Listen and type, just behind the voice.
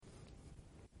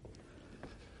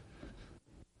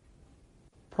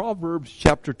Proverbs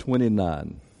chapter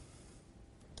 29.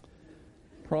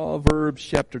 Proverbs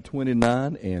chapter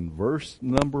 29 and verse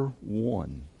number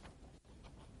 1.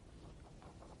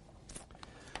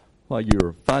 While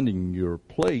you're finding your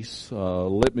place,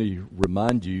 let me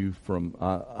remind you from,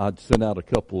 I'd sent out a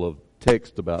couple of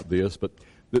texts about this, but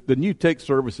the new tech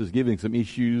service is giving some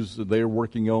issues that they're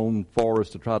working on for us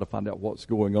to try to find out what's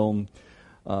going on.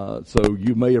 So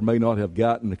you may or may not have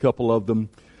gotten a couple of them.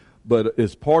 But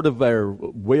as part of our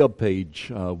web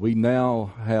page, we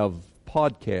now have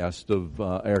podcasts of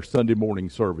our Sunday morning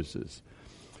services.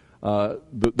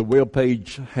 The web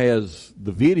page has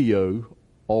the video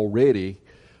already,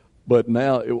 but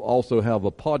now it will also have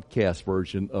a podcast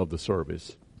version of the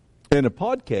service. And a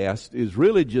podcast is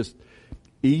really just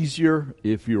easier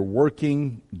if you're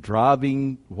working,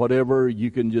 driving, whatever.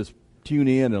 You can just tune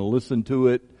in and listen to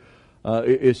it.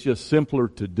 It's just simpler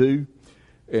to do.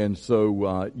 And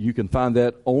so you can find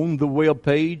that on the web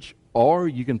page, or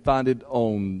you can find it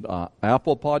on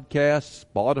Apple Podcasts,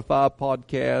 Spotify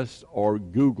Podcasts, or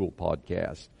Google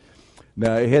Podcasts.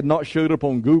 Now, it had not showed up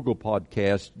on Google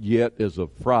Podcasts yet as of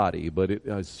Friday, but it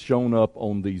has shown up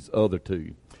on these other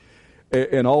two.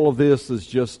 And all of this is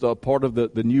just part of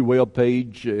the new web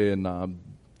page, and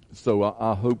so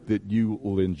I hope that you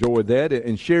will enjoy that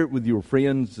and share it with your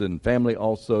friends and family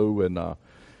also, and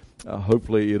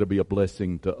hopefully it'll be a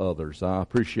blessing to others. I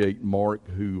appreciate Mark,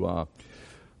 who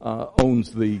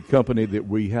owns the company that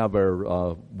we have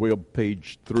our web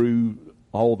page through,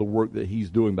 all the work that he's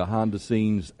doing behind the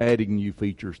scenes, adding new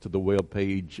features to the web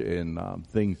page and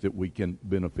things that we can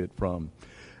benefit from.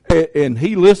 And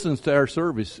he listens to our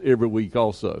service every week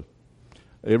also.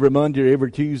 Every Monday,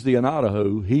 every Tuesday in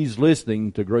Idaho, he's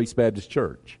listening to Grace Baptist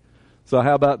Church. So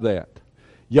how about that?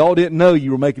 Y'all didn't know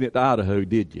you were making it to Idaho,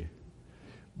 did you?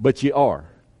 But you are.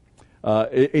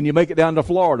 And you make it down to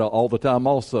Florida all the time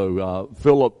also.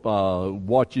 Philip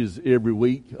watches every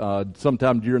week,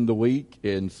 sometime during the week.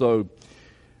 And so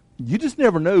you just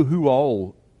never know who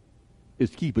all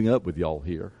is keeping up with y'all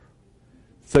here.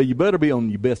 So you better be on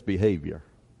your best behavior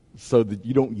so that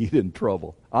you don't get in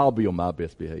trouble. I'll be on my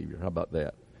best behavior. How about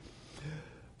that?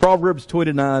 Proverbs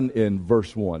 29 and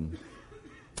verse 1.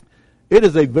 It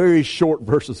is a very short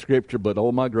verse of Scripture, but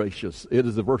oh my gracious, it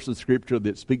is a verse of Scripture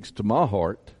that speaks to my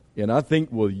heart, and I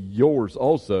think will yours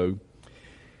also.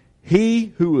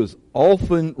 He who is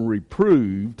often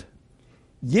reproved,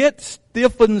 yet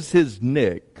stiffens his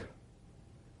neck,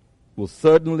 will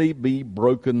suddenly be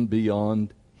broken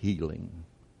beyond healing.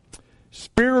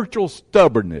 Spiritual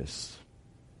stubbornness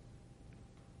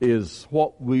is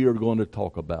what we are going to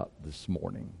talk about this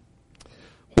morning.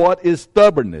 What is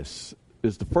stubbornness?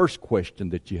 Is the first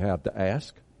question that you have to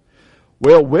ask.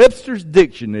 Well, Webster's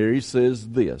dictionary says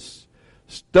this.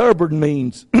 Stubborn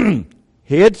means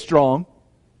headstrong,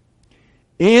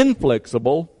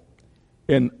 inflexible,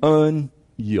 and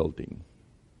unyielding.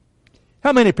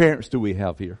 How many parents do we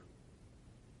have here?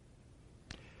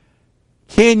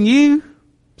 Can you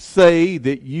say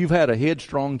that you've had a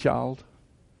headstrong child?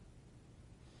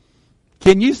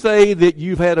 Can you say that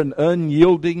you've had an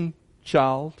unyielding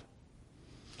child?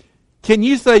 Can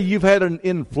you say you've had an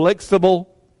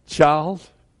inflexible child?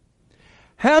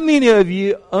 How many of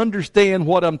you understand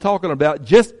what I'm talking about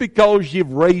just because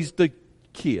you've raised a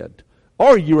kid?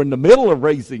 Or you're in the middle of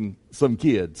raising some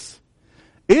kids?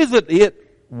 Isn't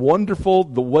it wonderful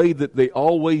the way that they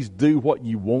always do what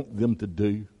you want them to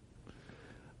do?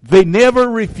 They never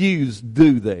refuse,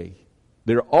 do they?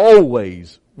 They're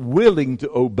always willing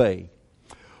to obey.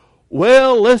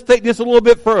 Well, let's take this a little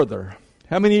bit further.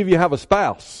 How many of you have a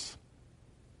spouse?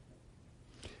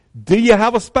 Do you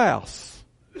have a spouse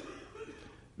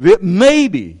that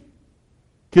maybe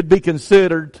could be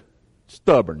considered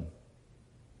stubborn?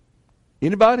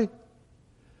 Anybody?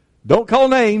 Don't call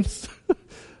names.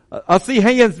 I see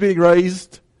hands being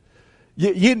raised.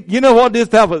 You know what it is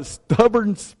to have a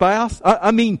stubborn spouse?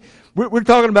 I mean, we're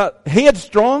talking about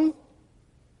headstrong.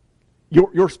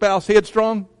 Your spouse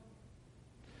headstrong.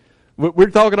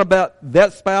 We're talking about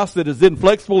that spouse that is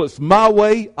inflexible. It's my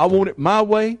way. I want it my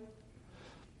way.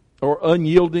 Or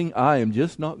unyielding, I am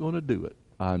just not going to do it.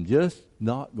 I'm just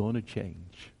not going to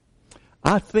change.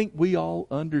 I think we all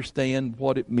understand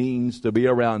what it means to be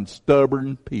around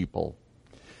stubborn people.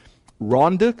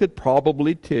 Rhonda could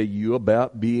probably tell you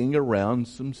about being around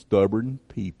some stubborn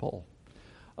people.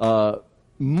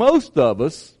 Most of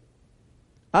us,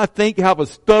 I think, have a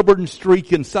stubborn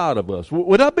streak inside of us.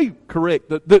 Would I be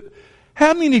correct?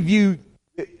 How many of you,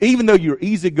 even though you're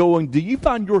easygoing, do you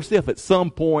find yourself at some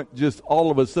point just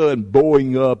all of a sudden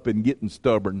bowing up and getting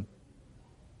stubborn?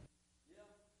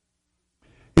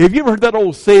 Have you ever heard that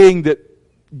old saying that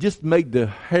just made the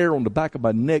hair on the back of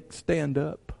my neck stand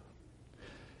up.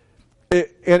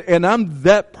 And I'm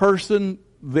that person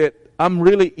that I'm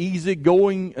really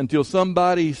easygoing until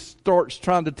somebody starts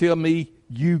trying to tell me,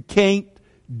 you can't,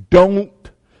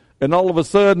 don't. And all of a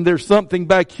sudden there's something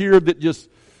back here that just,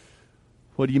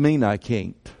 what do you mean I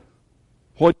can't?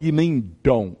 What do you mean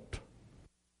don't?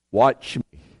 Watch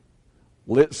me.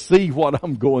 Let's see what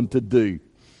I'm going to do.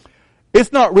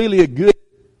 It's not really a good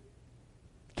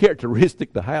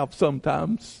characteristic to have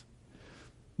sometimes,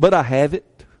 but I have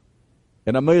it,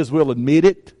 and I may as well admit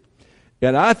it.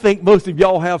 And I think most of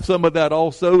y'all have some of that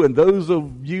also, and those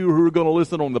of you who are going to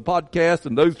listen on the podcast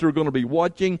and those who are going to be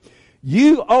watching,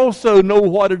 you also know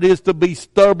what it is to be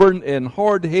stubborn and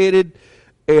hard-headed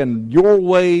and your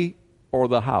way or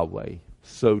the highway,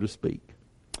 so to speak.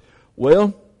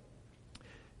 Well,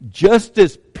 just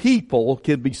as people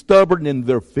can be stubborn in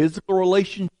their physical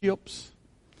relationships,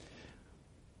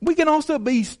 we can also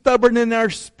be stubborn in our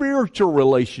spiritual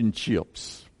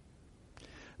relationships.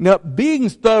 Now, being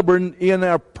stubborn in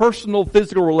our personal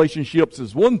physical relationships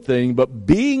is one thing, but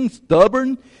being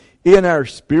stubborn in our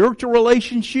spiritual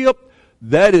relationship,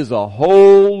 that is a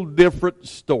whole different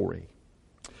story.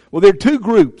 Well, there are two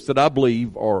groups that I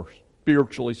believe are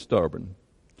spiritually stubborn.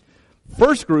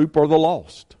 First group are the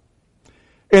lost.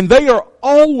 And they are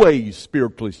always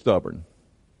spiritually stubborn.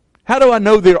 How do I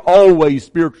know they're always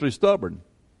spiritually stubborn?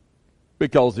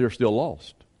 Because they're still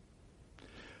lost.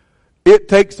 It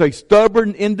takes a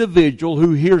stubborn individual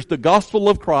who hears the gospel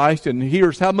of Christ and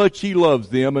hears how much He loves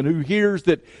them and who hears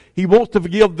that He wants to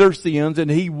forgive their sins and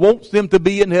He wants them to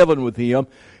be in heaven with Him.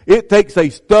 It takes a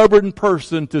stubborn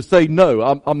person to say, no,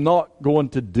 I'm not going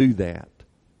to do that.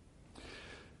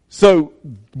 So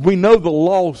we know the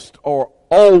lost are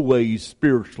always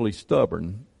spiritually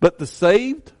stubborn. But the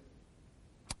saved,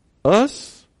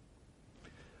 us,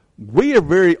 we are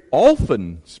very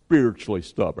often spiritually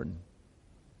stubborn.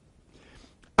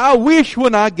 I wish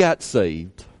when I got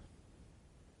saved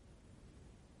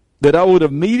that I would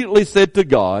have immediately said to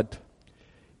God,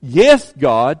 yes,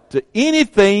 God, to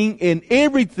anything and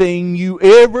everything you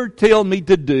ever tell me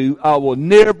to do, I will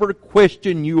never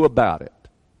question you about it.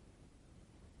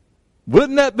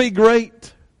 Wouldn't that be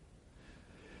great?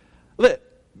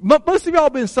 Most of y'all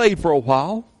have been saved for a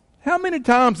while. How many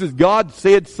times has God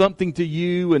said something to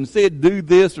you and said do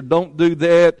this or don't do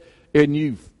that and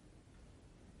you've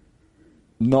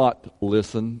not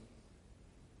listened?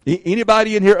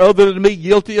 Anybody in here other than me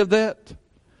guilty of that?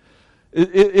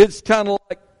 It's kind of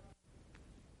like,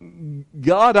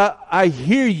 God, I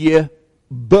hear you,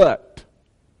 but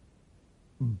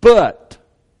I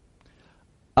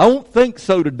don't think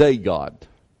so today, God.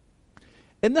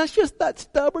 And that's just that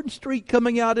stubborn streak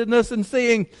coming out in us and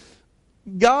saying,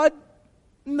 God,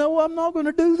 no, I'm not going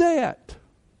to do that.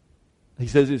 He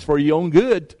says it's for your own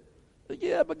good.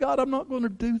 Yeah, but God, I'm not going to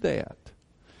do that.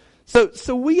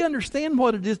 So we understand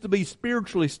what it is to be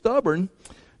spiritually stubborn.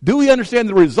 Do we understand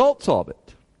the results of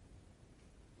it?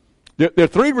 There are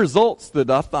three results that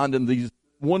I find in these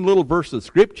one little verse of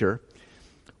Scripture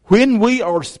when we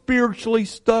are spiritually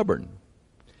stubborn.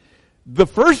 The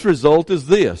first result is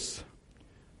this: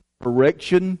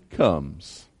 correction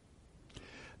comes.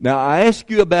 Now, I ask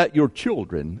you about your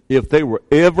children, if they were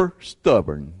ever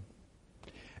stubborn,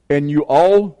 and you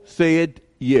all said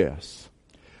yes.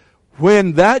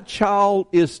 When that child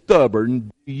is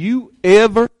stubborn, do you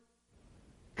ever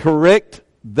correct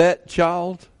that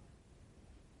child?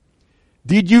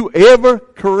 Did you ever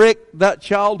correct that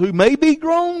child who may be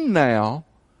grown now,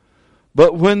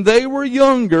 but when they were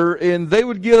younger and they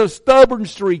would get a stubborn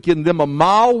streak in them a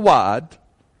mile wide,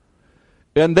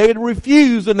 and they'd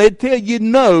refuse and they'd tell you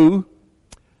no?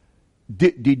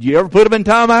 Did you ever put them in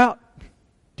timeout?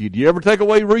 Did you ever take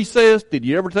away recess? Did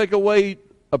you ever take away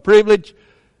a privilege?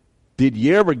 Did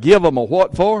you ever give them a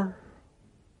what for?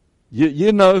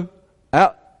 You know,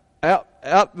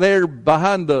 out there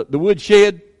behind the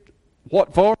woodshed,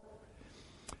 what for?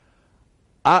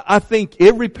 I think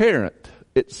every parent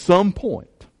at some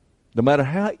point, no matter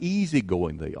how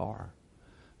easygoing they are,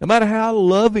 no matter how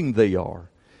loving they are,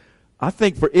 I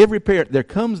think for every parent there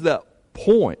comes that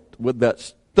point with that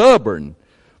stubborn,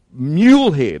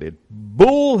 mule-headed,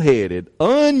 bull-headed,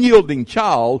 unyielding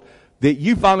child that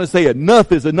you finally say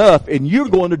enough is enough and you're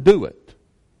going to do it.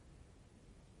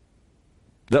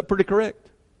 Is that pretty correct?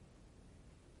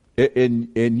 And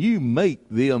you make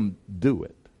them do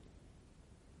it.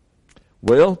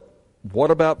 Well,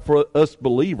 what about for us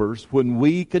believers when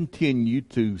we continue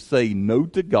to say no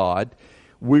to God?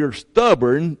 We're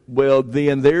stubborn. Well,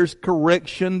 then there's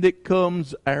correction that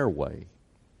comes our way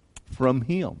from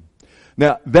Him.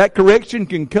 Now, that correction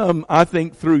can come, I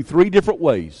think, through three different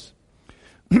ways.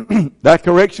 That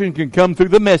correction can come through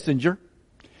the messenger.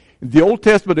 In the Old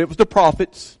Testament, it was the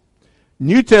prophets.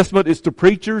 New Testament, it's the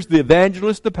preachers, the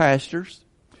evangelists, the pastors.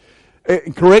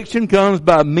 Correction comes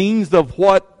by means of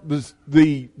what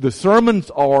the sermons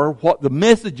are, what the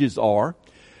messages are.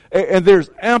 And there's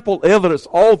ample evidence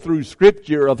all through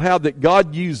Scripture of how that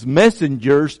God used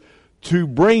messengers to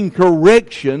bring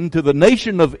correction to the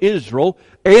nation of Israel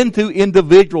and to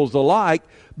individuals alike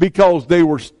because they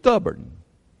were stubborn.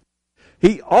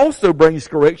 He also brings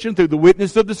correction through the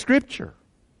witness of the Scripture.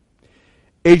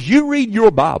 As you read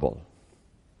your Bible,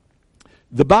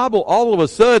 the Bible, all of a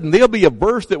sudden, there'll be a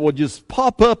verse that will just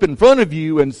pop up in front of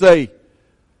you and say,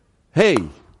 hey,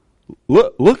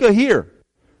 look here.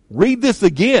 Read this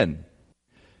again.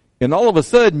 And all of a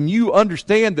sudden, you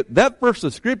understand that that verse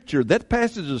of Scripture, that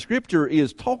passage of Scripture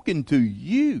is talking to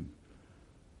you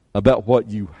about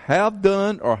what you have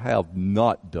done or have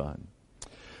not done.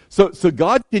 So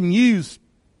God can use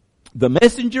the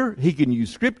messenger. He can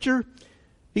use Scripture.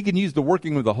 He can use the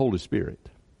working of the Holy Spirit.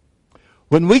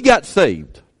 When we got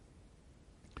saved,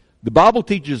 the Bible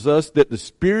teaches us that the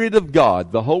Spirit of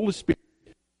God, the Holy Spirit,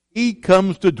 He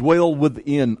comes to dwell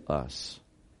within us.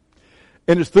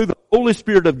 And it's through the Holy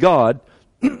Spirit of God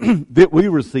that we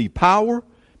receive power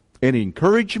and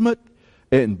encouragement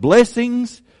and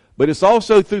blessings. But it's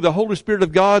also through the Holy Spirit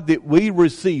of God that we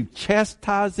receive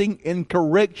chastising and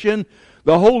correction.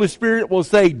 The Holy Spirit will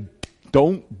say,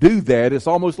 don't do that. It's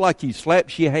almost like He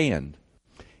slaps your hand.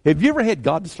 Have you ever had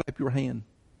God to slap your hand?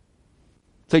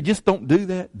 Say, just don't do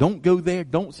that. Don't go there.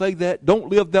 Don't say that. Don't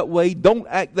live that way. Don't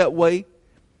act that way.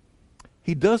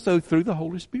 He does so through the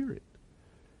Holy Spirit.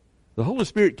 The Holy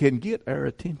Spirit can get our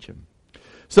attention.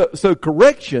 So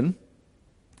correction,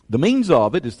 the means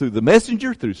of it is through the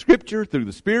messenger, through Scripture, through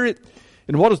the Spirit.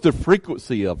 And what is the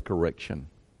frequency of correction?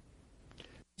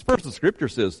 This verse of Scripture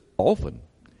says often.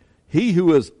 He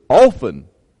who is often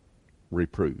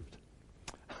reproved.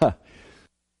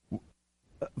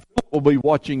 We'll be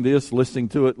watching this, listening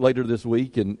to it later this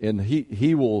week, and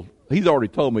he's already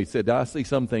told me, he said, I see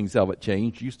some things haven't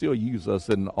changed. You still use us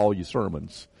in all your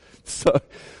sermons.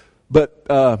 But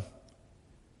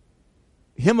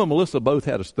him and Melissa both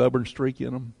had a stubborn streak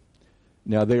in them.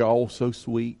 Now, they're all so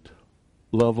sweet,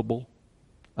 lovable.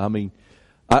 I mean,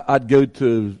 I'd go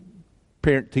to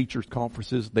parent-teachers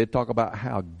conferences. They'd talk about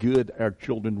how good our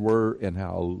children were and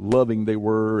how loving they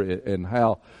were and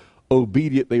how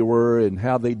obedient they were and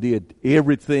how they did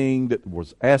everything that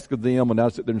was asked of them. And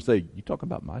I'd sit there and say, you talking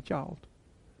about my child?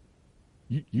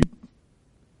 You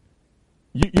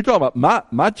talking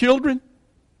about my children?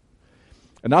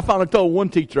 And I finally told one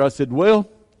teacher, I said, well,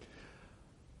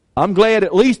 I'm glad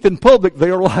at least in public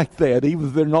they're like that, even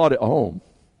if they're not at home.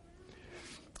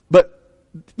 But,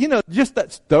 just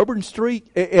that stubborn streak,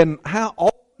 and how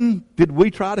often did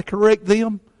we try to correct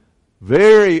them?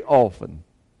 Very often.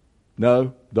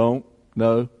 No, don't,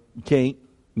 no, you can't,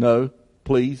 no,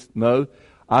 please, no.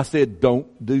 I said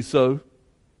don't do so.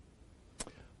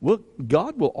 Well,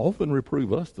 God will often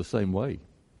reprove us the same way.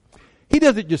 He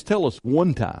doesn't just tell us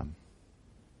one time.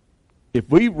 If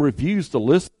we refuse to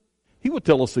listen, He will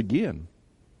tell us again.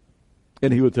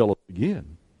 And He will tell us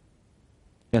again.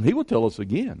 And He will tell us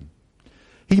again.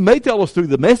 He may tell us through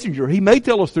the messenger. He may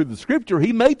tell us through the Scripture.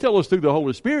 He may tell us through the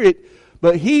Holy Spirit.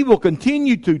 But He will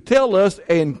continue to tell us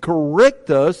and correct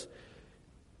us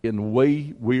in the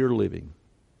way we are living.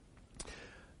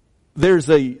 There's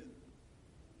a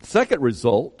second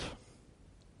result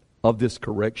of this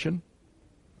correction.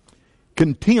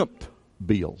 Contempt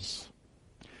builds.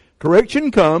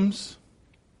 Correction comes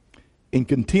and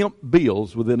contempt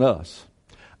builds within us.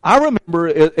 I remember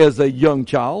as a young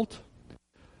child,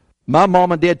 my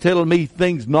mom and dad telling me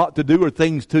things not to do or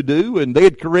things to do, and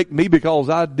they'd correct me because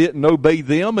I didn't obey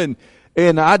them,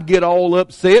 and I'd get all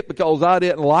upset because I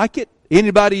didn't like it.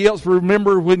 Anybody else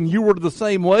remember when you were the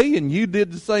same way and you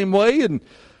did the same way? And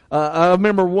I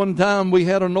remember one time we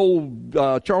had an old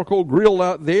charcoal grill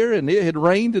out there, and it had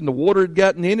rained and the water had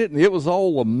gotten in it, and it was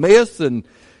all a mess, and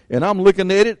I'm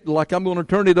looking at it like I'm going to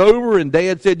turn it over, and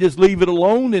Dad said just leave it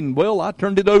alone, and well, I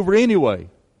turned it over anyway.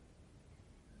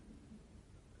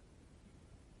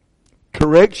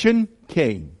 Correction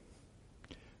came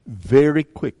very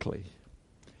quickly,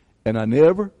 and I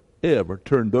never, ever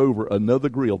turned over another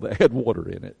grill that had water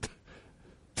in it.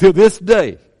 To this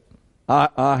day,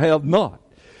 I have not.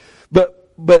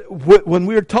 But when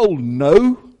we're told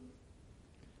no,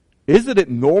 isn't it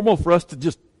normal for us to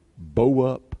just bow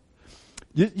up?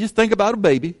 Just think about a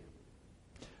baby.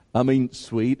 I mean,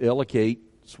 sweet Ella Kate,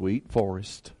 sweet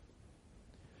Forrest.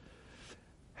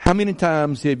 How many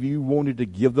times have you wanted to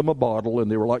give them a bottle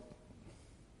and they were like,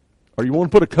 or you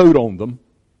want to put a coat on them?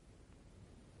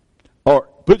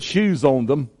 put shoes on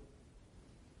them.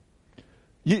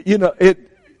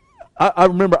 I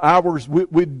remember hours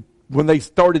when they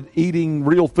started eating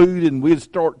real food and we'd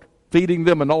start feeding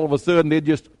them, and all of a sudden they'd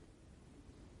just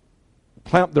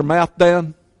clamp their mouth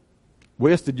down.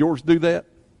 Wes, did yours do that?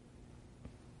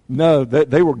 No,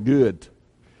 they were good.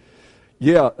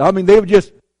 Yeah, I mean, they would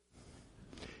just,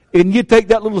 and you'd take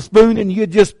that little spoon and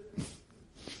you'd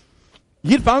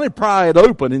finally pry it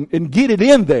open and get it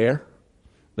in there.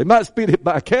 They might spit it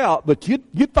back out, but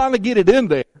you'd finally get it in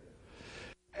there.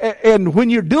 And when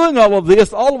you're doing all of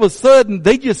this, all of a sudden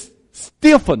they just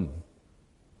stiffen.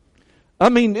 I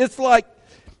mean, it's like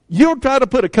you ever try to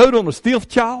put a coat on a stiff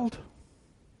child?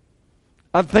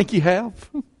 I think you have.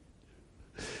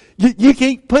 You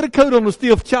can't put a coat on a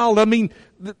stiff child. I mean,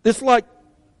 it's like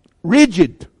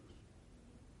rigid.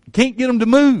 You can't get them to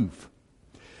move.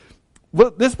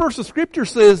 Well, this verse of Scripture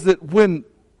says that when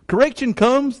correction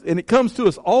comes, and it comes to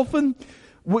us often,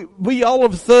 we all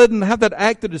of a sudden have that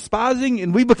act of despising,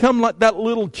 and we become like that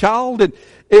little child.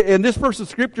 And this verse of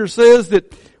Scripture says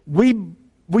that we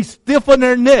stiffen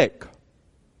our neck.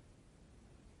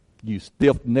 You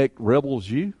stiff-necked rebels,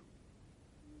 you.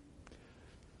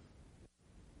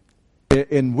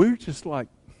 And we're just like,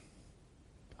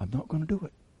 I'm not going to do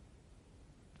it.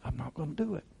 I'm not going to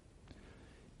do it.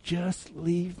 Just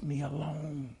leave me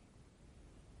alone.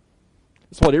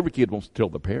 That's what every kid wants to tell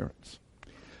their parents.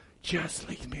 Just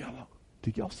leave me alone.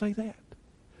 Do y'all say that?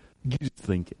 You just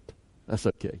think it. That's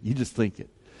okay. You just think it.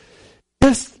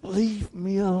 Just leave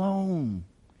me alone.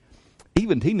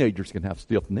 Even teenagers can have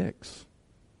stiff necks.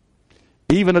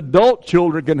 Even adult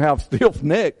children can have stiff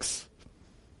necks.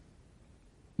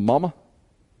 Mama,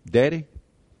 Daddy,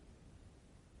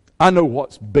 I know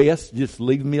what's best. Just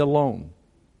leave me alone.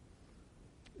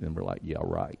 And we're like, yeah,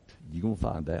 right. You're going to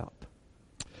find out.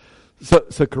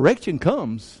 So correction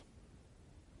comes.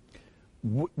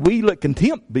 We let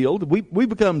contempt build. We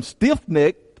become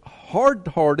stiff-necked,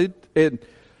 hard-hearted, and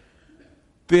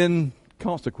then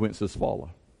consequences follow.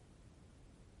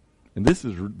 And this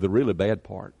is the really bad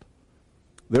part.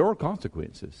 There are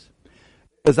consequences.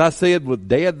 As I said with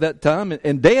Dad that time,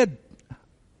 and Dad,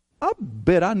 I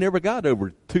bet I never got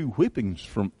over 2 whippings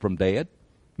from Dad.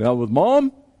 Now with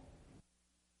Mom,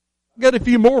 I got a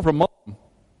few more from Mom.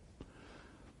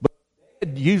 But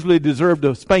Dad usually deserved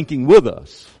a spanking with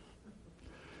us.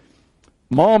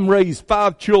 Mom raised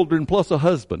 5 children plus a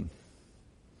husband.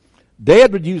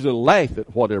 Dad would usually laugh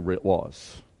at whatever it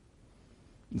was.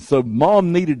 And so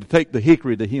Mom needed to take the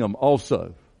hickory to him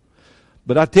also.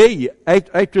 But I tell you,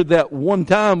 after that one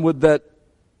time with that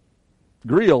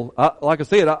grill, like I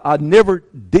said, I never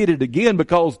did it again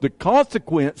because the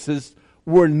consequences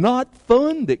were not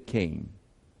fun that came.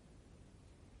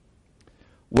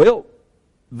 Well,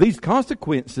 these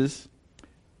consequences,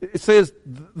 it says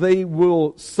they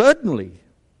will suddenly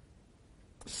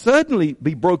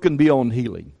be broken beyond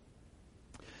healing.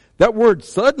 That word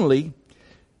suddenly,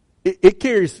 it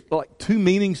carries like 2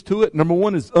 meanings to it. Number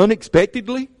 1 is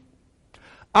unexpectedly.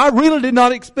 I really did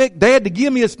not expect Dad to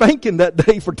give me a spanking that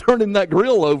day for turning that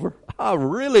grill over. I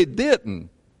really didn't.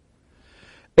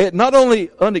 It not only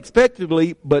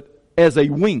unexpectedly, but as a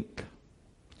wink.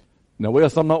 Now,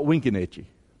 Wes, I'm not winking at you.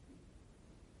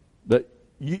 But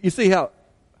you see how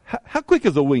quick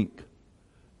is a wink?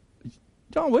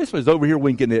 John Wesley's over here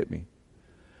winking at me.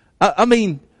 I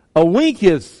mean, a wink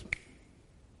is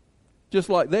just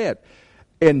like that.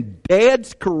 And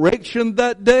Dad's correction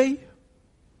that day,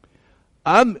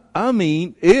 I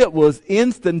mean, it was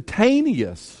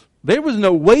instantaneous. There was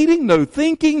no waiting, no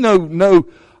thinking, no,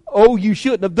 oh, you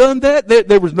shouldn't have done that.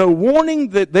 There was no warning,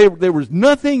 that there was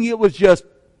nothing. It was just.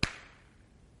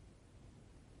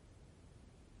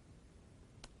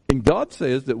 And God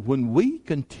says that when we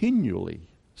continually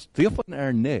stiffen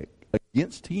our neck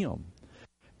against Him,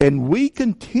 and we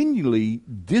continually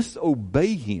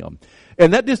disobey Him,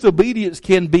 and that disobedience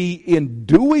can be in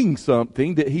doing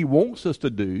something that He wants us to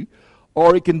do,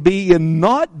 or it can be in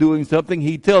not doing something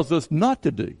He tells us not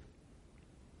to do.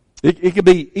 It can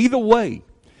be either way.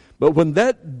 But when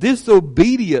that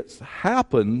disobedience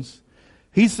happens,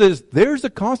 He says there's a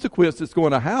consequence that's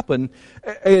going to happen,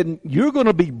 and you're going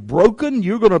to be broken,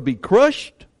 you're going to be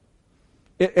crushed.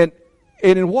 And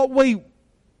in what way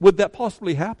would that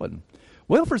possibly happen?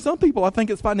 Well, for some people, I think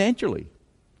it's financially.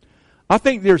 I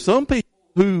think there's some people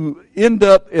who end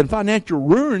up in financial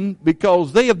ruin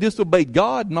because they have disobeyed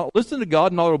God, not listened to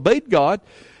God, not obeyed God,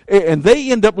 and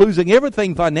they end up losing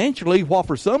everything financially, while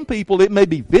for some people it may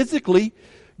be physically.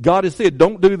 God has said,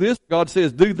 don't do this. God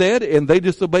says, do that, and they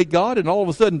disobey God, and all of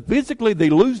a sudden, physically, they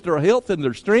lose their health and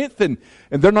their strength, and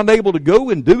they're not able to go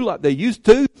and do like they used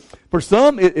to. For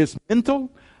some, it's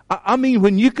mental. I mean,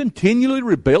 when you continually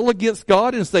rebel against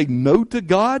God and say no to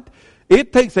God,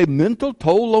 it takes a mental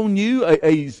toll on you,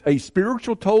 a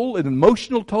spiritual toll, an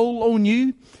emotional toll on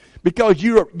you, because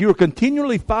you're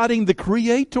continually fighting the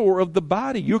creator of the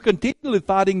body. You're continually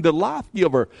fighting the life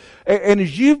giver. And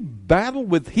as you battle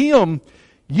with him,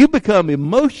 you become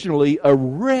emotionally a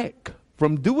wreck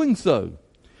from doing so.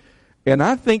 And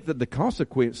I think that the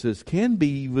consequences can be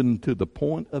even to the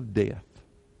point of death.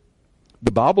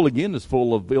 The Bible, again, is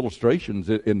full of illustrations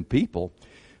in people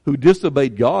who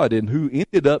disobeyed God and who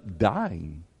ended up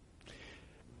dying.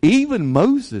 Even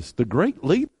Moses, the great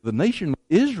leader of the nation of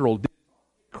Israel, did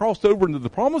cross over into the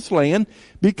promised land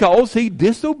because he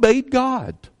disobeyed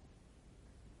God.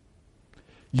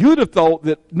 You'd have thought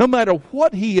that no matter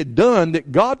what he had done,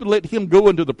 that God would let him go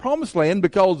into the promised land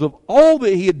because of all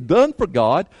that he had done for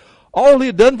God, all he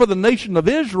had done for the nation of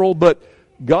Israel. But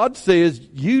God says,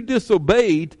 you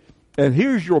disobeyed, and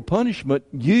here's your punishment.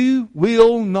 You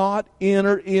will not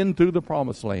enter into the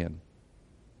promised land.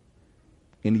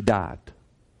 And he died.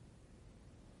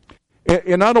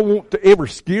 And I don't want to ever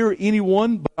scare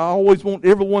anyone, but I always want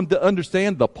everyone to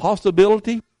understand the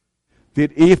possibility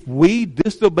that if we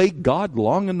disobey God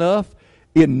long enough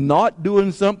in not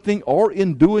doing something or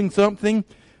in doing something,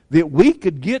 that we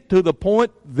could get to the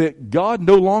point that God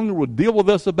no longer would deal with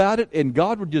us about it, and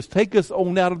God would just take us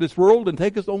on out of this world and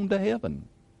take us on to heaven.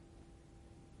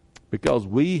 Because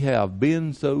we have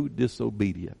been so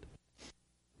disobedient.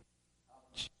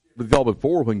 With y'all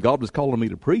before, when God was calling me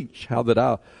to preach, how that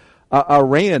I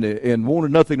ran and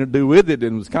wanted nothing to do with it,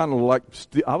 and was kind of like,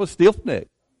 I was stiff-necked.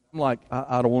 I'm like,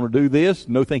 I don't want to do this.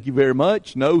 No, thank you very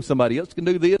much. No, somebody else can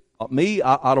do this. Not me.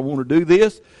 I don't want to do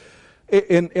this.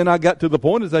 And I got to the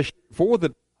point, as I shared before,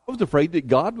 that I was afraid that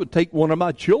God would take one of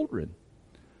my children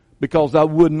because I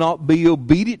would not be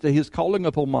obedient to his calling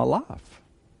upon my life.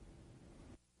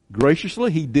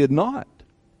 Graciously, he did not.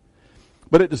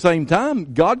 But at the same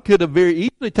time, God could have very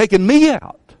easily taken me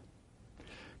out.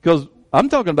 Because I'm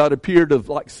talking about a period of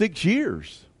like 6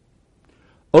 years.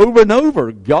 Over and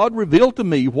over, God revealed to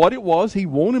me what it was he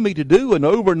wanted me to do, and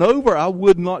over, I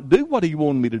would not do what he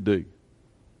wanted me to do.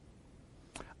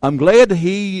 I'm glad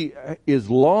he is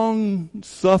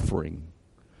long-suffering,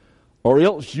 or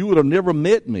else you would have never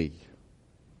met me,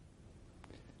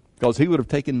 because he would have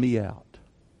taken me out.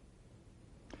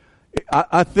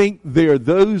 I think there are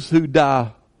those who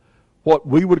die what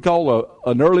we would call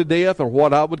an early death, or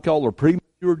what I would call a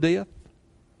premature death,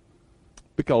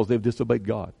 because they've disobeyed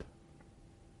God.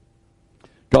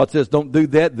 God says, don't do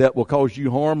that. That will cause you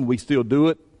harm. We still do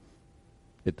it.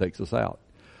 It takes us out.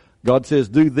 God says,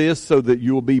 do this so that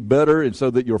you will be better and so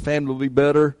that your family will be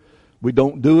better. We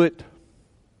don't do it.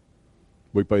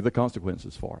 We pay the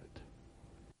consequences for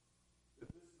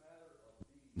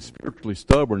it. Spiritually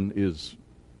stubborn is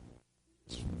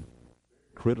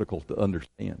critical to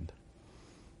understand.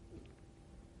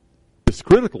 It's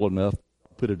critical enough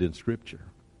to put it in Scripture.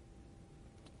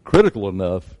 Critical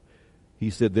enough, he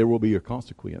said, there will be a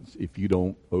consequence if you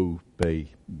don't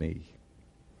obey me.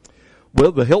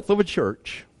 Well, the health of a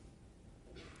church,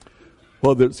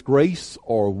 whether it's Grace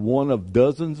or one of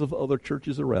dozens of other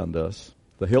churches around us,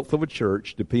 the health of a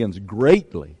church depends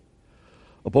greatly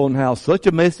upon how such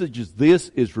a message as this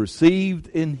is received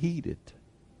and heeded.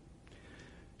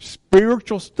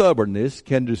 Spiritual stubbornness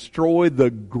can destroy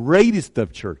the greatest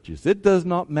of churches. It does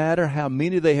not matter how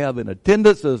many they have in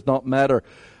attendance. It does not matter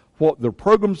what their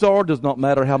programs are. It does not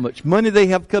matter how much money they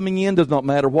have coming in. It does not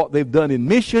matter what they've done in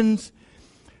missions.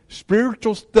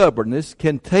 Spiritual stubbornness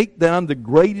can take down the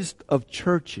greatest of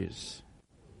churches.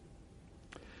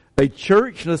 A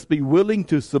church must be willing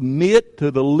to submit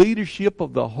to the leadership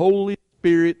of the Holy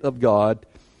Spirit of God,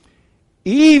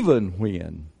 even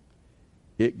when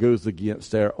it goes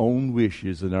against our own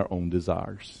wishes and our own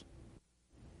desires.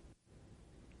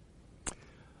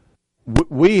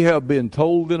 We have been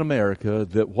told in America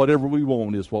that whatever we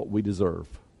want is what we deserve.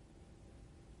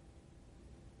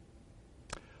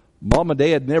 Mom and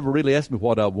Dad never really asked me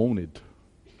what I wanted.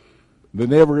 They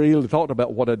never really talked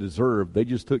about what I deserved. They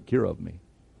just took care of me.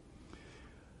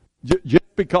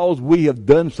 Just because we have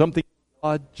done something for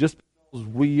God, just because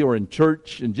we are in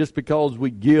church, and just because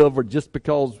we give, or just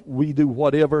because we do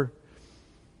whatever,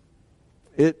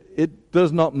 it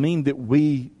does not mean that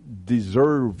we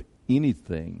deserve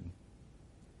anything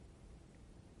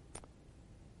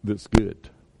that's good.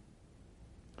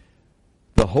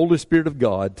 The Holy Spirit of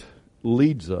God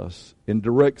leads us and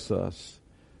directs us,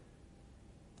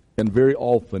 and very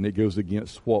often it goes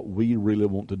against what we really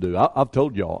want to do. I've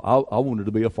told y'all, I wanted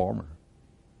to be a farmer.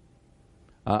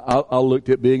 I looked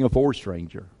at being a forest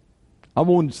ranger. I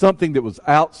wanted something that was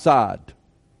outside.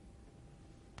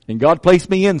 And God placed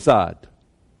me inside.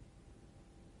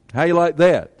 How you like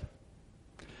that?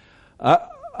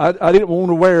 I didn't want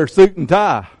to wear a suit and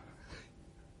tie.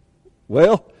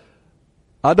 Well,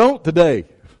 I don't today.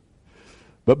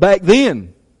 But back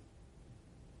then,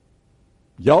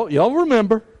 y'all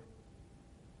remember,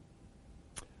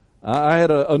 I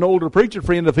had an older preacher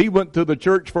friend. If he went to the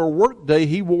church for a work day,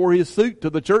 he wore his suit to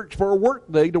the church for a work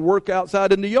day to work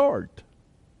outside in the yard.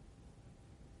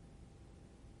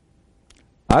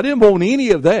 I didn't want any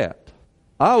of that.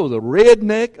 I was a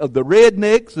redneck of the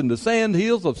rednecks in the sand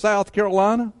hills of South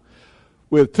Carolina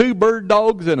with 2 bird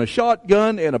dogs and a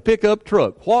shotgun and a pickup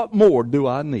truck. What more do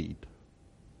I need?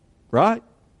 Right?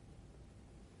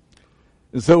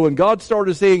 And so when God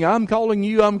started saying, I'm calling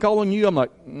you, I'm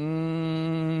like,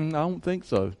 I don't think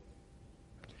so.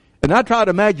 And I try to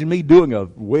imagine me doing a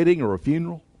wedding or a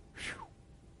funeral. Whew.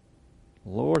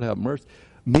 Lord have mercy.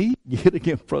 Me getting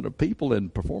in front of people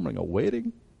and performing a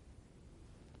wedding?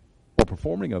 Or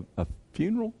performing a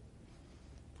funeral?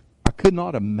 I could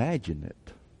not imagine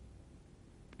it.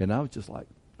 And I was just like,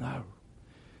 no.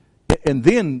 And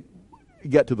then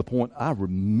it got to the point I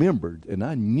remembered and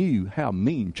I knew how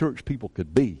mean church people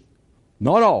could be.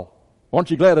 Not all.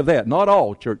 Aren't you glad of that? Not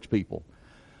all church people.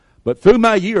 But through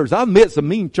my years, I've met some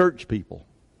mean church people.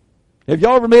 Have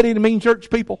y'all ever met any mean church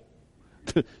people?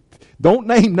 Don't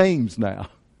name names now.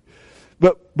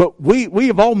 But we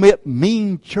have all met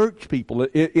mean church people.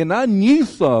 And I knew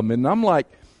some, and I'm like,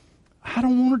 I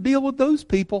don't want to deal with those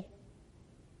people.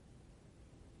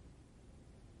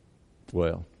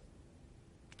 Well,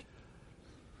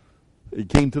 it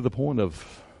came to the point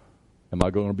of, am I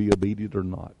going to be obedient or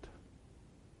not?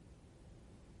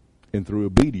 And through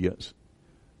obedience,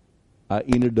 I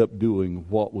ended up doing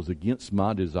what was against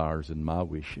my desires and my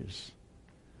wishes.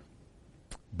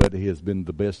 But it has been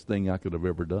the best thing I could have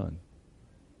ever done.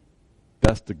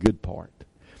 That's the good part.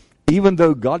 Even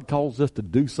though God calls us to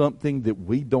do something that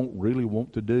we don't really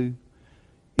want to do,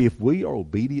 if we are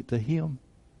obedient to Him,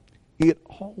 it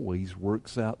always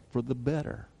works out for the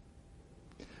better.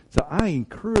 So I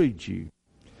encourage you,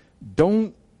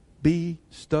 don't be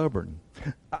stubborn.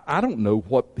 I don't know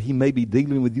what He may be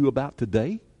dealing with you about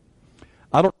today.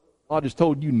 I don't know if God has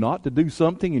told you not to do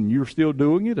something and you're still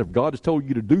doing it. If God has told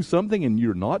you to do something and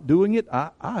you're not doing it,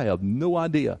 I have no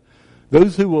idea.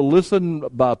 Those who will listen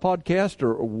by podcast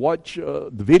or watch the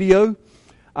video,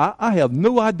 I have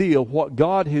no idea what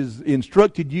God has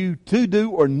instructed you to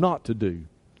do or not to do.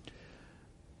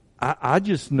 I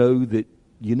just know that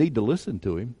you need to listen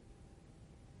to Him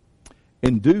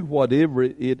and do whatever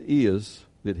it is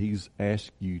that He's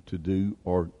asked you to do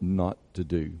or not to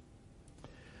do.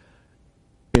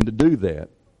 And to do that,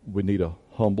 we need a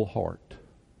humble heart.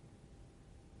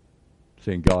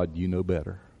 Saying, God, you know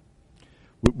better.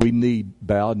 We need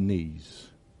bowed knees,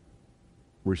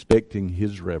 respecting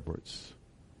His reverence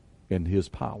and His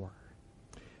power.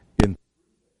 And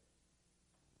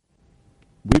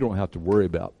we don't have to worry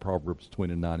about Proverbs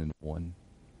 29:1.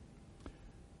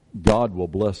 God will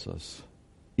bless us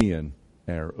in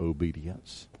our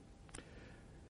obedience.